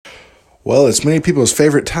Well, it's many people's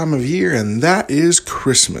favorite time of year, and that is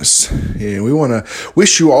Christmas. And we want to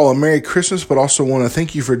wish you all a Merry Christmas, but also want to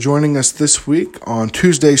thank you for joining us this week on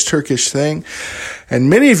Tuesday's Turkish Thing. And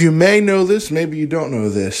many of you may know this, maybe you don't know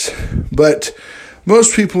this, but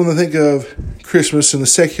most people, when they think of Christmas in the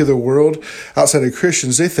secular world, outside of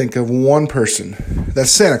Christians, they think of one person.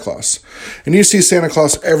 That's Santa Claus. And you see Santa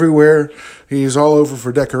Claus everywhere. He's all over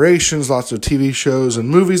for decorations, lots of TV shows and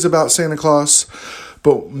movies about Santa Claus.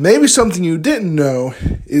 But maybe something you didn't know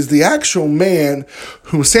is the actual man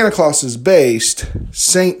whom Santa Claus is based,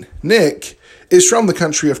 Saint Nick, is from the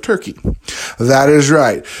country of Turkey. That is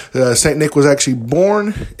right. Saint Nick was actually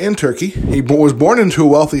born in Turkey. He was born into a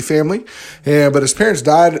wealthy family, but his parents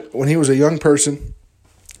died when he was a young person.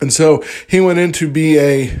 And so he went in to be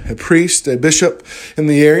a priest, a bishop in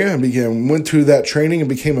the area, and went through that training and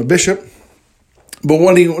became a bishop. But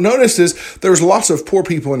what he noticed is there was lots of poor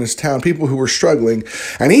people in his town, people who were struggling,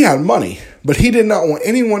 and he had money. But he did not want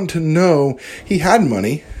anyone to know he had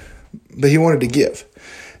money, but he wanted to give.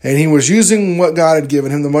 And he was using what God had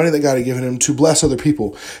given him, the money that God had given him, to bless other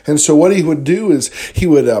people. And so what he would do is he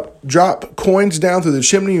would drop coins down through the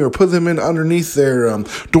chimney or put them in underneath their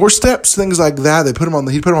doorsteps, things like that. He'd put them on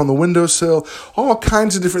the windowsill, all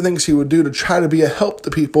kinds of different things he would do to try to be a help to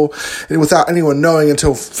people, and without anyone knowing,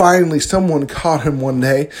 until finally someone caught him one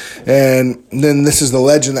day. And then this is the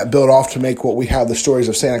legend that built off to make what we have, the stories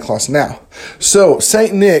of Santa Claus now. So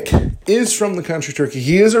Saint Nick is from the country Turkey.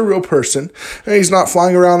 He is a real person. And he's not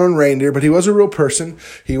flying around on reindeer, but he was a real person.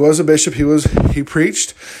 He was a bishop. He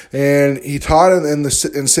preached and he taught in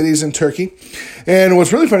cities in Turkey. And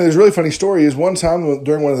what's really funny, there's a really funny story, is one time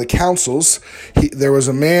during one of the councils, there was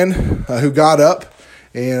a man who got up,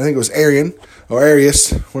 and I think it was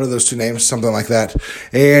Arius, one of those two names, something like that.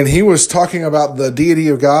 And he was talking about the deity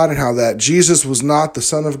of God and how that Jesus was not the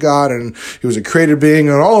Son of God and he was a created being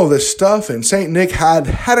and all of this stuff. And Saint Nick had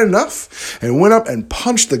enough and went up and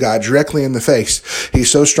punched the guy directly in the face. He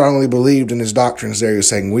so strongly believed in his doctrines there. He was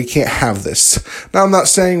saying, we can't have this. Now, I'm not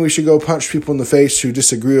saying we should go punch people in the face who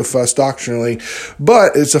disagree with us doctrinally,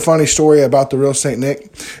 but it's a funny story about the real Saint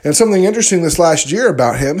Nick. And something interesting this last year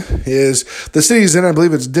about him is the city he's in, I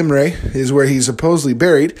believe it's Dimre, is where he's supposedly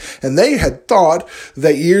buried, and they had thought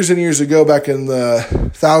that years and years ago, back in the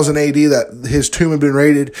 1000 AD, that his tomb had been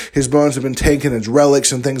raided, his bones had been taken as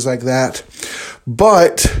relics and things like that.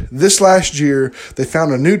 But this last year, they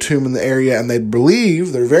found a new tomb in the area, and they're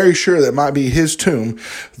very sure that it might be his tomb,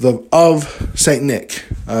 of Saint Nick,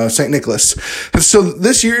 Saint Nicholas. And so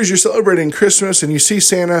this year, as you're celebrating Christmas and you see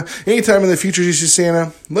Santa, anytime in the future you see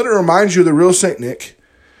Santa, let it remind you of the real Saint Nick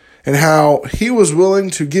and how he was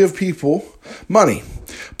willing to give people money.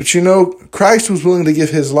 But Christ was willing to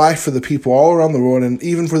give his life for the people all around the world, and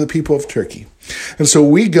even for the people of Turkey. And so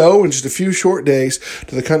we go in just a few short days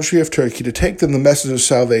to the country of Turkey to take them the message of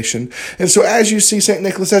salvation. And so as you see St.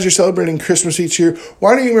 Nicholas, as you're celebrating Christmas each year,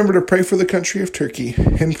 why don't you remember to pray for the country of Turkey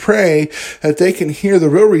and pray that they can hear the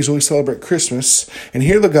real reason we celebrate Christmas and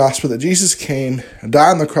hear the gospel that Jesus came,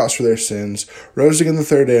 died on the cross for their sins, rose again the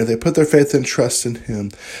third day. If they put their faith and trust in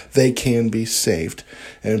him, they can be saved.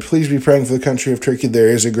 And please be praying for the country of Turkey. There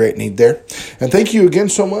is a great need there. And thank you again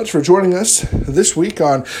so much for joining us this week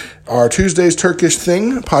on our Tuesday's Turkish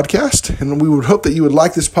Thing podcast. And we would hope that you would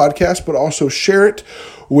like this podcast, but also share it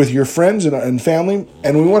with your friends and family.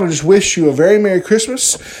 And we want to just wish you a very Merry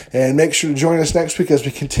Christmas, and make sure to join us next week as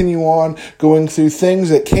we continue on going through things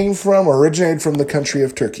that came from or originated from the country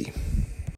of Turkey.